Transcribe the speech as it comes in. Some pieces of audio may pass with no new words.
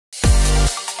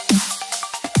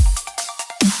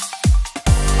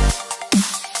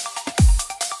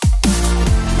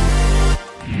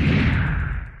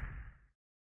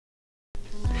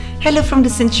Hello from the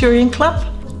Centurion Club.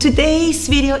 Today's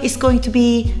video is going to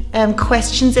be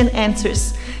questions and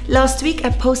answers. Last week I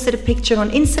posted a picture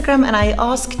on Instagram and I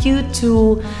asked you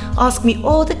to ask me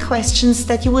all the questions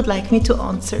that you would like me to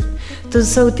answer.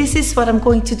 So this is what I'm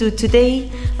going to do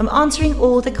today. I'm answering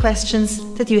all the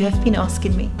questions that you have been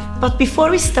asking me. But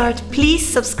before we start, please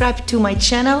subscribe to my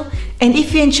channel, and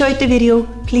if you enjoyed the video,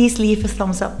 please leave a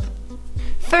thumbs up.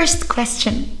 First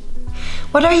question.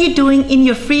 What are you doing in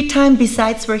your free time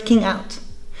besides working out?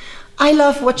 I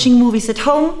love watching movies at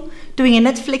home, doing a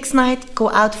Netflix night, go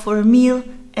out for a meal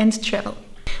and travel.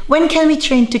 When can we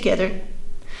train together?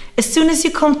 As soon as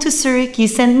you come to Zurich, you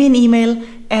send me an email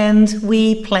and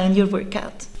we plan your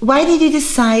workout. Why did you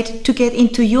decide to get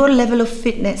into your level of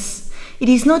fitness? It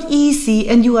is not easy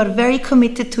and you are very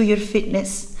committed to your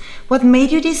fitness. What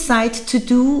made you decide to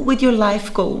do with your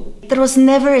life goal? There was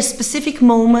never a specific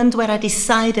moment where I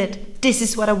decided this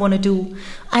is what I want to do.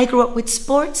 I grew up with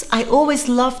sports. I always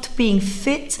loved being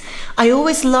fit. I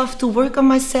always loved to work on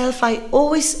myself. I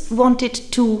always wanted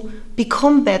to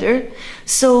become better.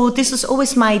 So this was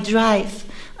always my drive.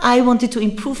 I wanted to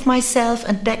improve myself,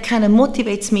 and that kind of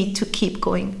motivates me to keep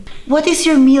going. What is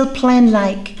your meal plan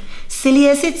like? Silly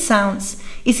as it sounds,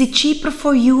 is it cheaper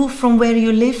for you from where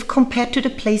you live compared to the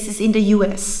places in the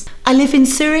US? I live in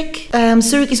Zurich.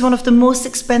 Zurich is one of the most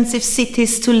expensive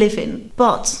cities to live in.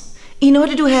 But in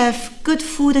order to have good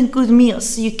food and good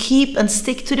meals, you keep and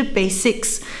stick to the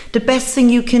basics. The best thing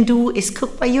you can do is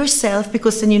cook by yourself,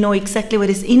 because then you know exactly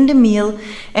what is in the meal.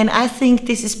 And I think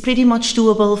this is pretty much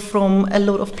doable from a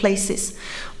lot of places.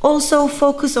 Also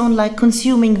focus on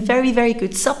consuming very, very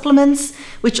good supplements,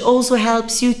 which also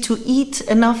helps you to eat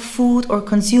enough food or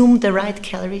consume the right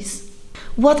calories.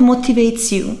 What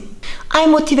motivates you? I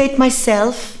motivate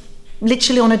myself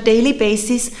literally on a daily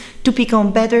basis to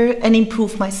become better and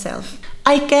improve myself.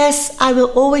 I guess I will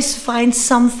always find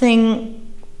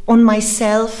something on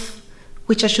myself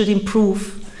which I should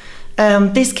improve.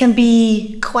 This can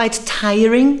be quite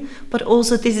tiring, but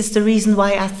also this is the reason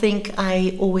why I think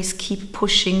I always keep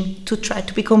pushing to try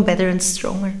to become better and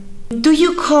stronger. Do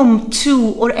you come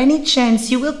to, or any chance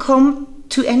you will come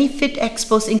to, any fit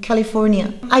expos in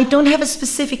California? I don't have a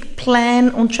specific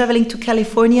plan on traveling to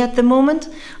California at the moment.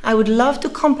 I would love to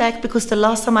come back because the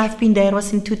last time I've been there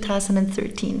was in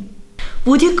 2013.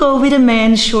 Would you go with a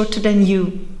man shorter than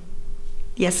you?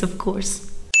 Yes, of course.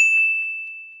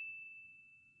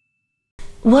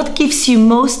 What gives you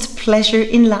most pleasure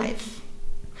in life?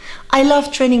 I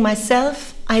love training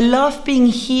myself. I love being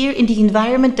here in the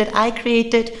environment that I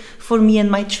created for me and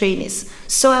my trainees.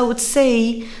 So I would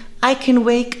say I can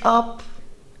wake up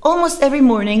almost every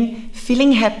morning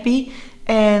feeling happy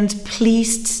and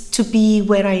pleased to be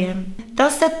where I am.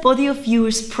 Does that body of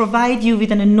yours provide you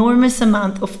with an enormous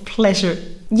amount of pleasure?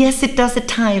 Yes, it does at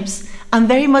times. I'm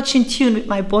very much in tune with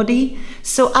my body,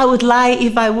 so I would lie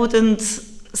if I wouldn't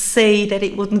say that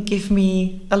it wouldn't give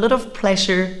me a lot of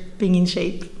pleasure being in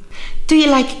shape. Do you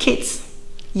like kids?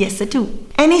 Yes, I do.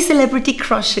 Any celebrity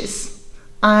crushes?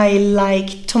 I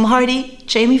like Tom Hardy,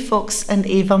 Jamie Foxx and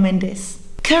Eva Mendes.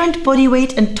 Current body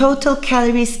weight and total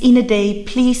calories in a day,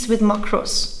 please, with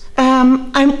macros.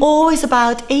 I'm always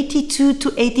about 82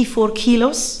 to 84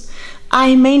 kilos.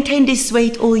 I maintain this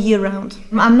weight all year round.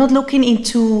 I'm not looking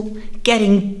into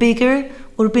getting bigger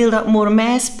or build up more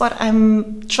mass, but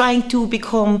I'm trying to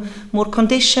become more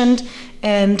conditioned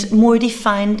and more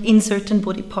defined in certain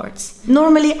body parts.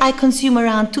 Normally I consume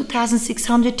around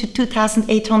 2,600 to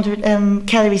 2,800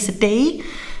 calories a day,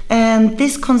 and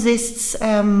this consists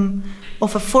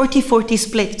of a 40-40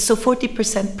 split, so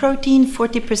 40% protein,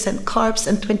 40% carbs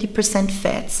and 20%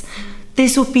 fats.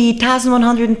 This would be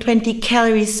 1,120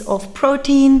 calories of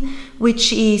protein,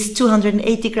 which is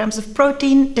 280 grams of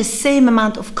protein, the same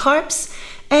amount of carbs,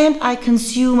 and I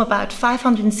consume about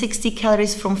 560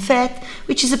 calories from fat,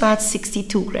 which is about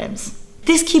 62 grams.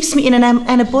 This keeps me in an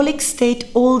anabolic state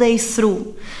all day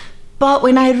through. But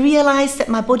when I realize that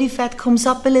my body fat comes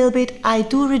up a little bit, I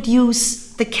do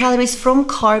reduce the calories from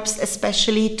carbs,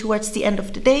 especially towards the end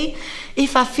of the day.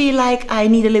 If I feel like I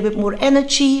need a little bit more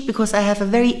energy because I have a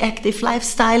very active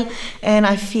lifestyle and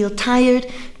I feel tired,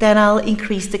 then I'll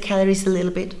increase the calories a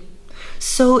little bit.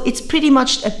 So it's pretty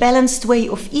much a balanced way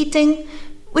of eating,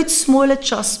 with small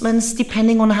adjustments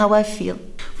depending on how I feel.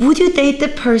 Would you date a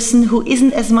person who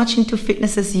isn't as much into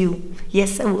fitness as you?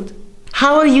 Yes, I would.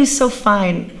 How are you so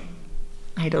fine?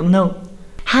 I don't know.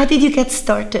 How did you get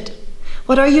started?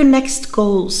 What are your next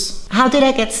goals? How did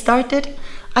I get started?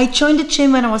 I joined the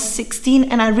gym when I was 16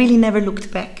 and I really never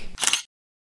looked back.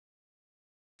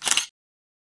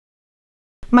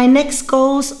 My next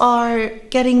goals are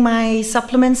getting my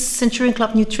supplements, Centurion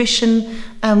Club Nutrition,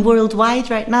 worldwide.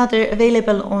 Right now they're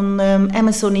available on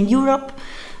Amazon in Europe.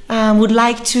 Would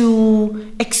like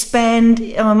to expand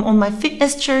on my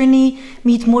fitness journey,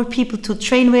 meet more people to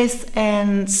train with,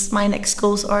 and my next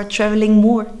goals are traveling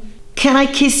more. Can I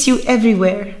kiss you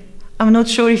everywhere? I'm not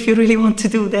sure if you really want to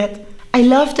do that. I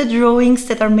love the drawings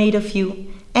that are made of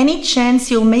you. Any chance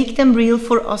you'll make them real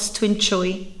for us to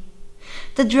enjoy?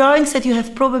 The drawings that you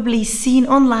have probably seen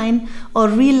online are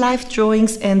real-life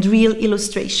drawings and real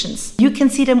illustrations. You can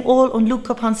see them all on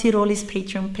Luca Pansiroli's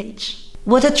Patreon page.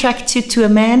 What attracts you to a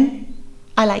man?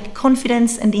 I like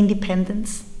confidence and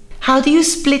independence. How do you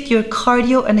split your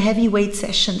cardio and heavy weight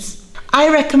sessions? I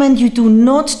recommend you do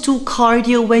not do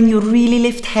cardio when you really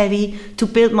lift heavy to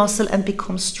build muscle and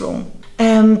become strong.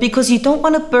 Because you don't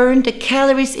want to burn the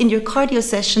calories in your cardio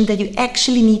session that you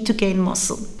actually need to gain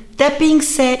muscle. That being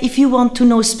said, if you want to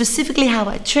know specifically how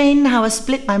I train, how I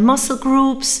split my muscle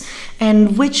groups,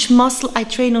 and which muscle I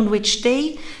train on which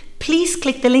day, please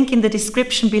click the link in the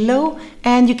description below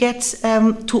and you get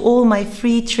to all my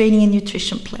free training and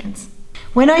nutrition plans.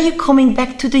 When are you coming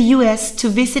back to the US to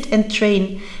visit and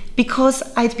train? Because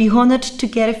I'd be honored to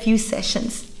get a few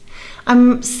sessions.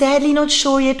 I'm sadly not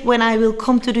sure yet when I will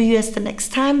come to the US the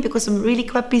next time, because I'm really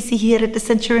quite busy here at the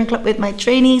Centurion Club with my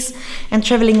trainees and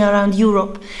traveling around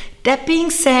Europe. That being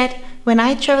said, when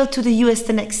I travel to the US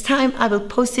the next time, I will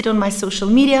post it on my social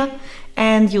media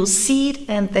and you'll see it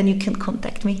and then you can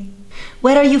contact me.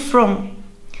 Where are you from?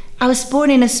 I was born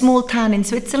in a small town in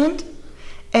Switzerland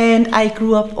and I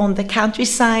grew up on the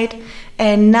countryside,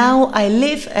 and now I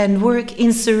live and work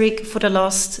in Zurich for the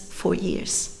last 4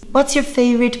 years. What's your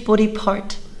favorite body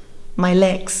part? My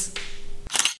legs.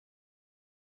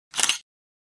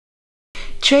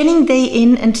 Training day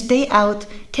in and day out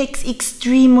takes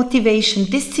extreme motivation,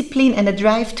 discipline and a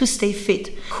drive to stay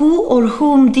fit. Who or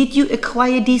whom did you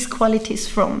acquire these qualities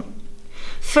from?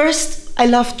 First, I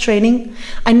love training.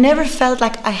 I never felt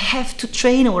like I have to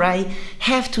train or I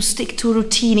have to stick to a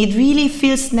routine. It really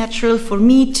feels natural for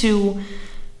me to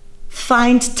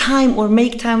find time or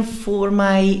make time for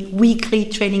my weekly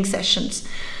training sessions.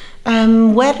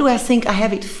 Where do I think I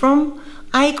have it from?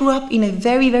 I grew up in a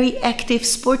very active,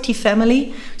 sporty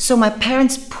family, so my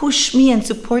parents pushed me and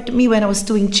supported me when I was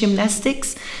doing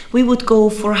gymnastics. We would go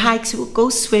for hikes, we would go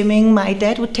swimming, my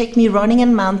dad would take me running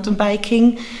and mountain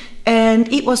biking, and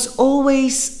it was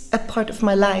always a part of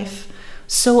my life.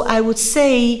 So I would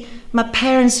say my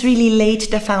parents really laid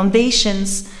the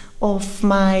foundations of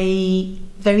my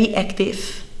very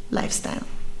active lifestyle.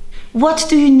 What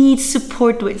do you need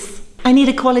support with? I need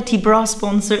a quality bra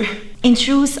sponsor. In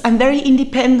truth, I'm very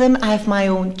independent. I have my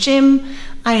own gym,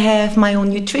 I have my own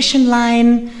nutrition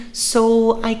line,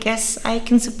 so I guess I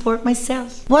can support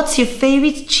myself. What's your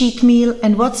favorite cheat meal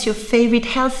and what's your favorite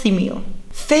healthy meal?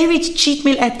 Favorite cheat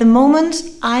meal at the moment,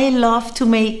 I love to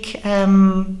make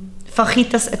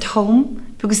fajitas at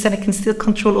home, because then I can still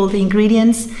control all the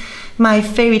ingredients. My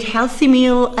favorite healthy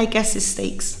meal, I guess, is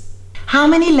steaks. How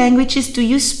many languages do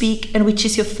you speak and which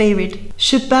is your favorite?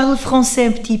 Je parle français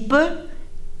un petit peu.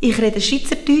 Ich rede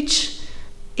Schweizerdeutsch.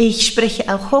 Ich spreche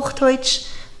auch Hochdeutsch.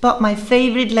 But my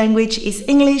favorite language is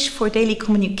English for daily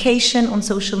communication on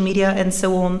social media and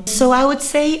so on. So I would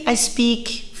say I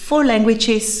speak 4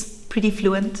 languages pretty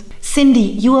fluent. Cindy,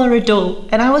 you are a doll,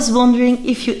 and I was wondering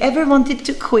if you ever wanted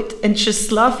to quit and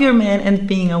just love your man and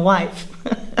being a wife.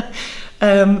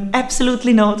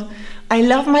 Absolutely not. I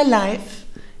love my life,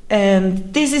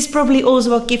 and this is probably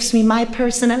also what gives me my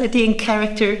personality and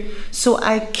character, so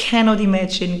I cannot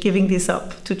imagine giving this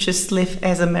up to just live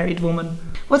as a married woman.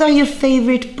 What are your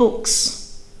favorite books?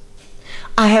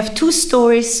 I have 2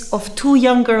 stories of 2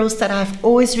 young girls that I've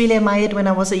always really admired when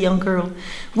I was a young girl.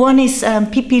 One is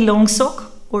Pippi Longsock,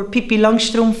 or Pippi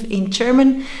Langstrumpf in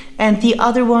German, and the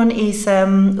other one is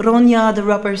Ronja the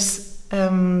Robber's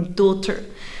daughter.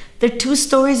 They're 2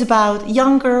 stories about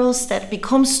young girls that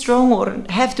become strong or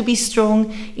have to be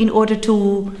strong in order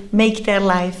to make their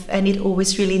life, and it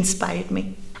always really inspired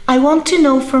me. I want to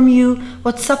know from you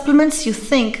what supplements you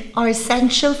think are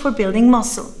essential for building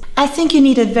muscle. I think you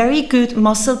need a very good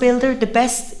muscle builder. The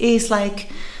best is like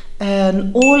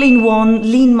an all-in-one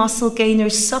lean muscle gainer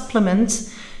supplement.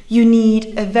 You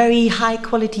need a very high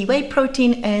quality whey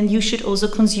protein, and you should also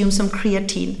consume some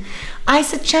creatine. I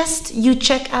suggest you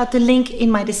check out the link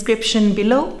in my description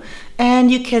below,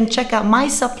 and you can check out my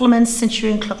supplements,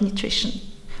 Centurion Club Nutrition.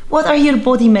 What are your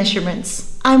body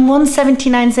measurements? I'm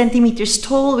 179 centimeters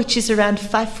tall, which is around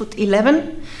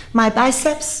 5'11". My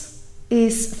biceps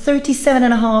is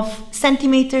 37.5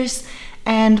 centimeters,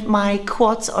 and my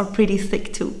quads are pretty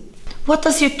thick too. What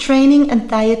does your training and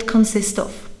diet consist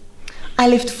of? I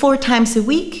lift 4 times a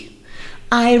week.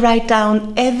 I write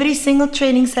down every single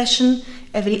training session,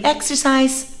 every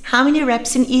exercise, how many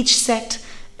reps in each set,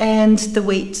 and the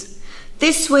weight.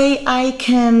 This way I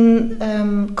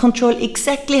can control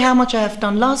exactly how much I have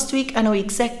done last week. I know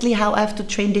exactly how I have to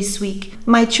train this week.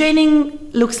 My training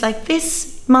looks like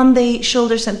this: Monday,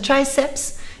 shoulders and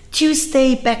triceps.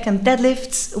 Tuesday, back and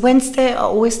deadlifts. Wednesday, I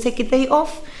always take a day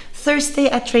off. Thursday,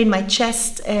 I train my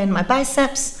chest and my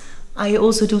biceps. I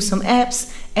also do some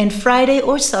abs. And Friday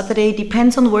or Saturday,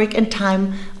 depends on work and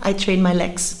time, I train my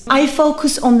legs. I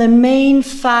focus on the main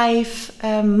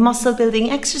 5 muscle building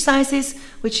exercises,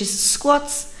 which is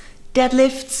squats,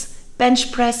 deadlifts,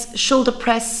 bench press, shoulder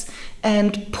press,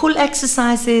 and pull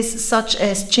exercises such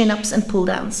as chin-ups and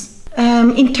pull-downs.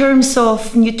 In terms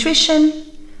of nutrition,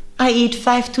 I eat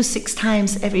 5 to 6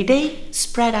 times every day,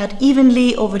 spread out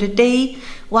evenly over the day,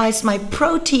 whilst my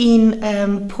protein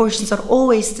portions are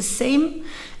always the same.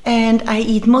 And I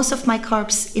eat most of my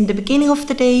carbs in the beginning of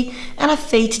the day and I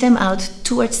fade them out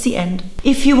towards the end.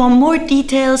 If you want more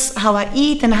details how I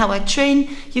eat and how I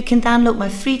train, you can download my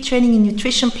free training and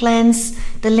nutrition plans.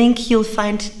 The link you'll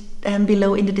find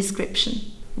below in the description.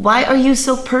 Why are you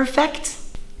so perfect?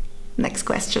 Next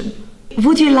question.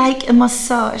 Would you like a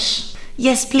massage?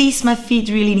 Yes, please, my feet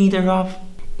really need a rub.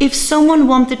 If someone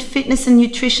wanted fitness and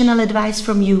nutritional advice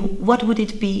from you, what would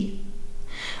it be?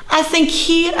 I think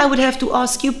here I would have to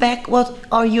ask you back, what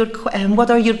are your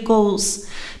goals?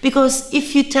 Because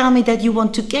if you tell me that you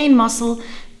want to gain muscle,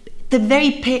 the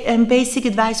very basic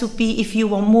advice would be, if you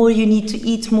want more, you need to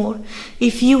eat more.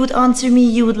 If you would answer me,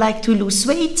 you would like to lose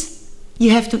weight,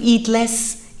 you have to eat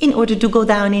less in order to go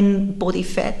down in body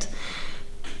fat.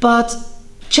 But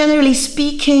generally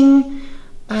speaking,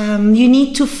 you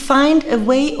need to find a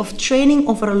way of training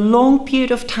over a long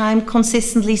period of time,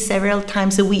 consistently several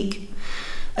times a week.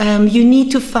 You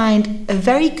need to find a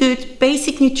very good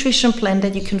basic nutrition plan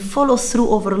that you can follow through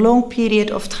over a long period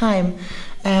of time.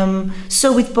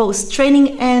 So with both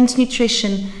training and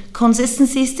nutrition,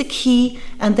 consistency is the key,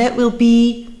 and that will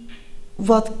be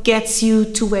what gets you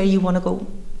to where you want to go.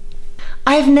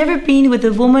 I've never been with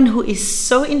a woman who is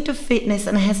so into fitness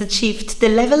and has achieved the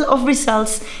level of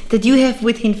results that you have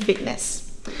within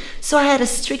fitness. So I had a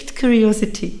strict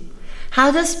curiosity. How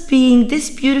does being this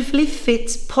beautifully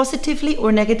fit positively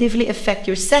or negatively affect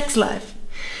your sex life?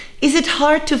 Is it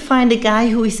hard to find a guy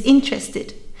who is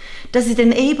interested? Does it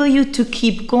enable you to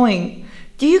keep going?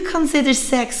 Do you consider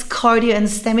sex cardio and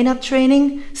stamina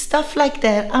training? Stuff like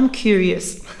that, I'm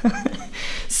curious.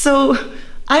 So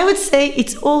I would say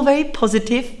it's all very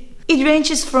positive. It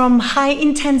ranges from high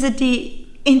intensity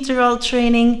interval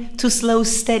training to slow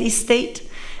steady state.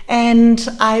 And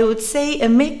I would say a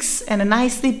mix and a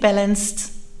nicely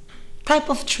balanced type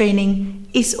of training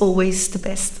is always the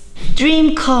best.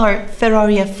 Dream car,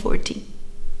 Ferrari F40.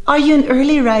 Are you an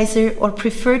early riser or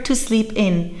prefer to sleep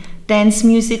in, dance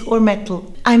music or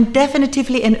metal? I'm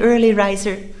definitively an early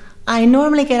riser. I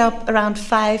normally get up around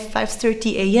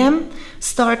 5:30 a.m.,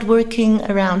 start working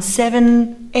around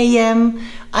 7 a.m.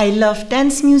 I love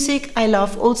dance music, I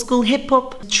love old school hip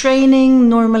hop, training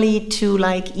normally to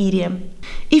like EDM.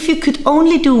 If you could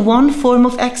only do one form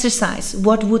of exercise,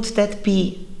 what would that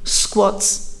be?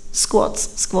 Squats,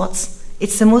 squats, squats.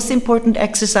 It's the most important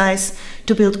exercise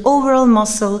to build overall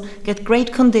muscle, get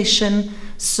great condition.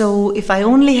 So if I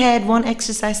only had one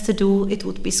exercise to do, it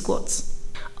would be squats.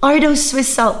 Are those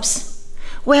Swiss Alps?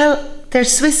 Well, they're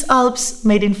Swiss Alps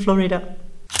made in Florida.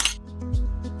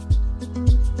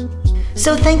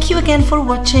 So thank you again for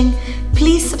watching.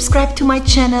 Please subscribe to my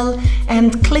channel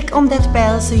and click on that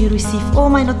bell so you receive all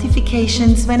my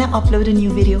notifications when I upload a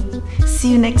new video.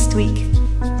 See you next week.